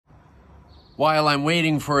While I'm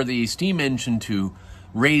waiting for the steam engine to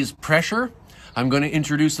raise pressure, I'm going to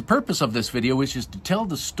introduce the purpose of this video, which is to tell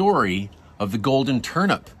the story of the Golden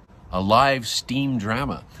Turnip, a live steam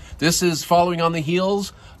drama. This is following on the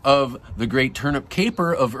heels of the great turnip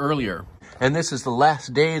caper of earlier. And this is the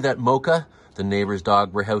last day that Mocha, the neighbor's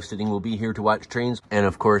dog we're house sitting, will be here to watch trains. And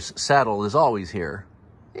of course, Saddle is always here,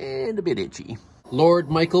 and a bit itchy. Lord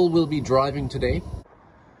Michael will be driving today.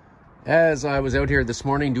 As I was out here this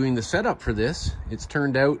morning doing the setup for this, it's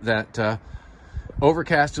turned out that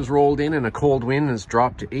overcast has rolled in and a cold wind has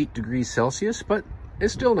dropped to 8 degrees Celsius, but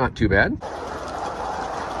it's still not too bad.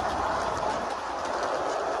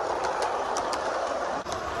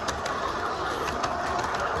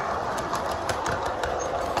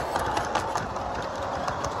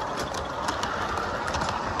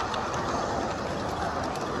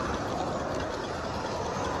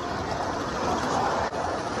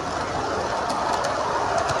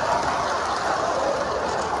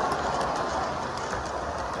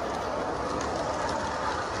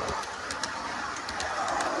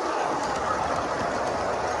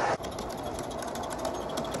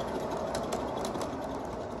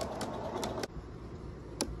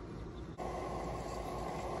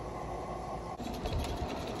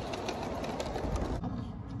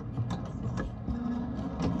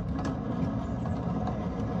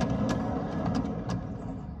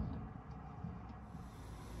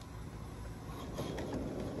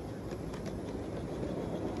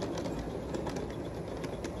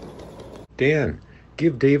 Dan,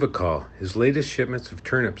 give Dave a call. His latest shipments of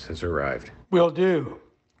turnips has arrived. Will do.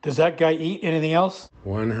 Does that guy eat anything else?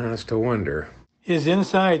 One has to wonder. His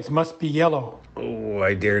insides must be yellow. Oh,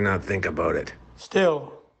 I dare not think about it.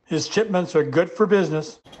 Still, his shipments are good for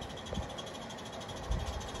business.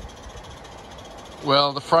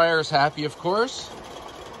 Well, the Friar's happy, of course.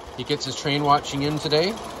 He gets his train watching in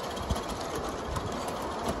today.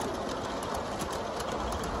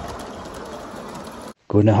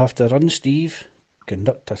 Gonna have to run, Steve.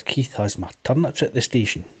 Conductor Keith has my turnips at the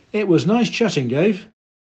station. It was nice chatting, Dave.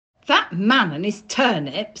 That man and his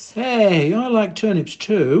turnips. Hey, I like turnips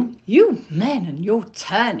too. You men and your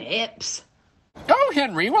turnips. Oh,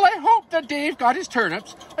 Henry, well, I hope that Dave got his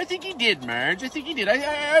turnips. I think he did, Marge. I think he did.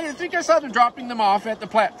 I think I saw them dropping them off at the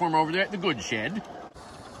platform over there at the goods shed.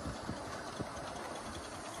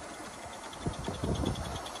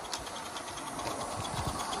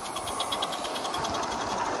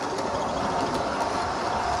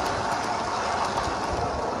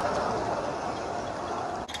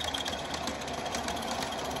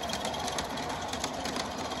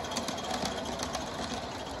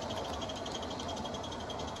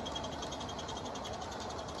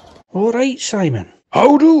 All right, Simon.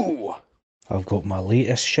 How do? I've got my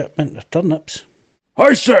latest shipment of turnips.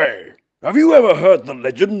 I say, have you ever heard the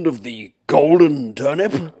legend of the Golden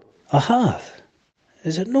Turnip? I have.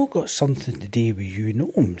 Has it not got something to do with you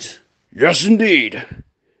gnomes? Yes, indeed.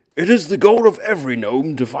 It is the goal of every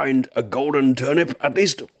gnome to find a golden turnip at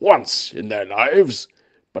least once in their lives,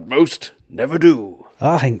 but most never do.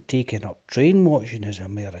 I think taking up train watching is a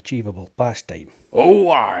more achievable pastime. Oh,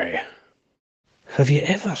 aye. Have you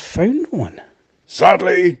ever found one?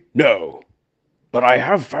 Sadly, no. But I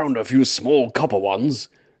have found a few small copper ones,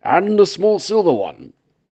 and a small silver one.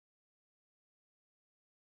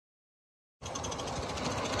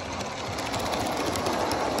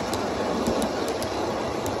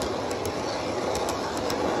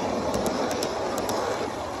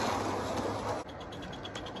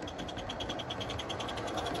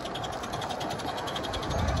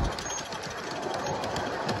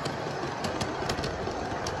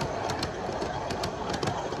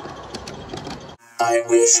 I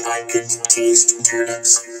wish I could taste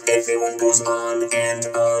turnips. Everyone goes on and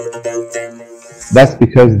on about them. That's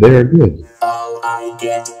because they're good. All I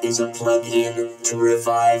get is a plug-in to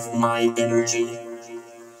revive my energy.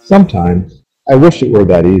 Sometimes, I wish it were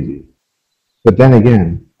that easy. But then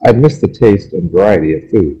again, I'd miss the taste and variety of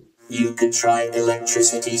food. You could try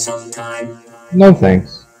electricity sometime. No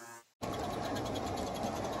thanks.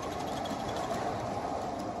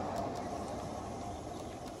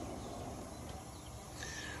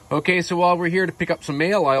 Okay, so while we're here to pick up some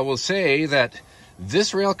mail, I will say that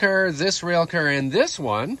this railcar, and this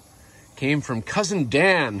one came from Cousin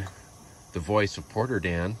Dan, the voice of Porter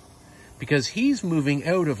Dan, because he's moving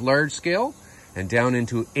out of large scale and down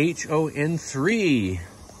into HON3.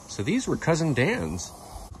 So these were Cousin Dan's.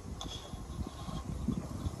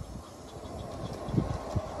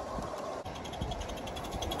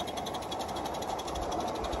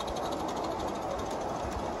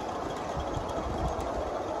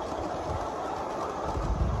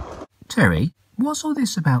 Terry, What's all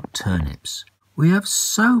this about turnips? We have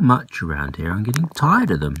so much around here, I'm getting tired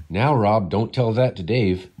of them. Now, Rob, don't tell that to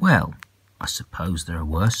Dave. Well, I suppose there are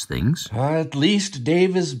worse things. At least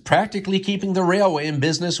Dave is practically keeping the railway in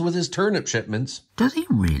business with his turnip shipments. Does he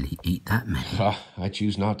really eat that many? I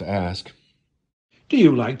choose not to ask. Do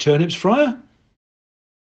you like turnips, Friar?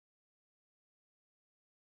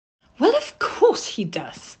 Well, of course he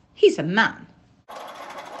does. He's a man.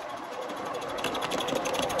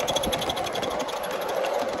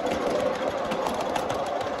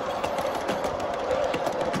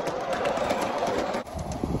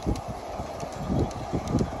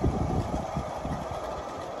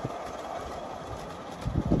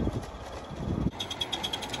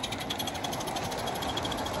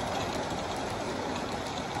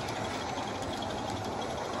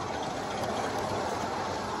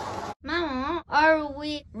 Mama, are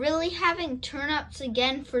we really having turnips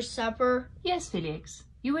again for supper? Yes, Felix.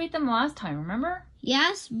 You ate them last time, remember?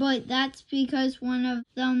 Yes, but that's because one of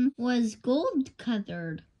them was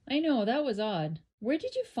gold-colored. I know, that was odd. Where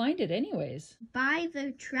did you find it anyways? By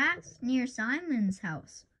the tracks near Simon's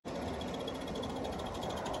house.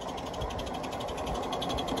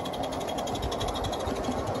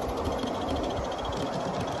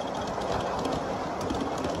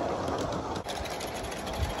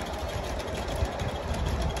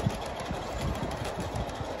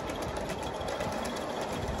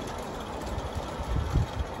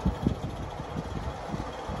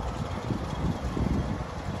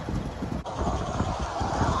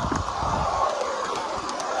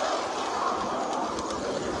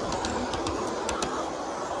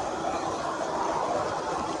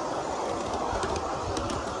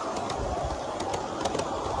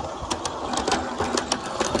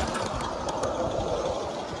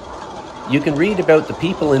 You can read about the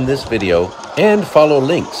people in this video and follow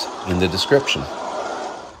links in the description.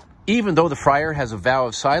 Even though the friar has a vow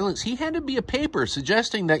of silence, he handed me a paper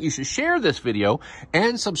suggesting that you should share this video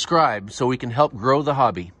and subscribe so we can help grow the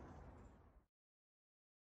hobby.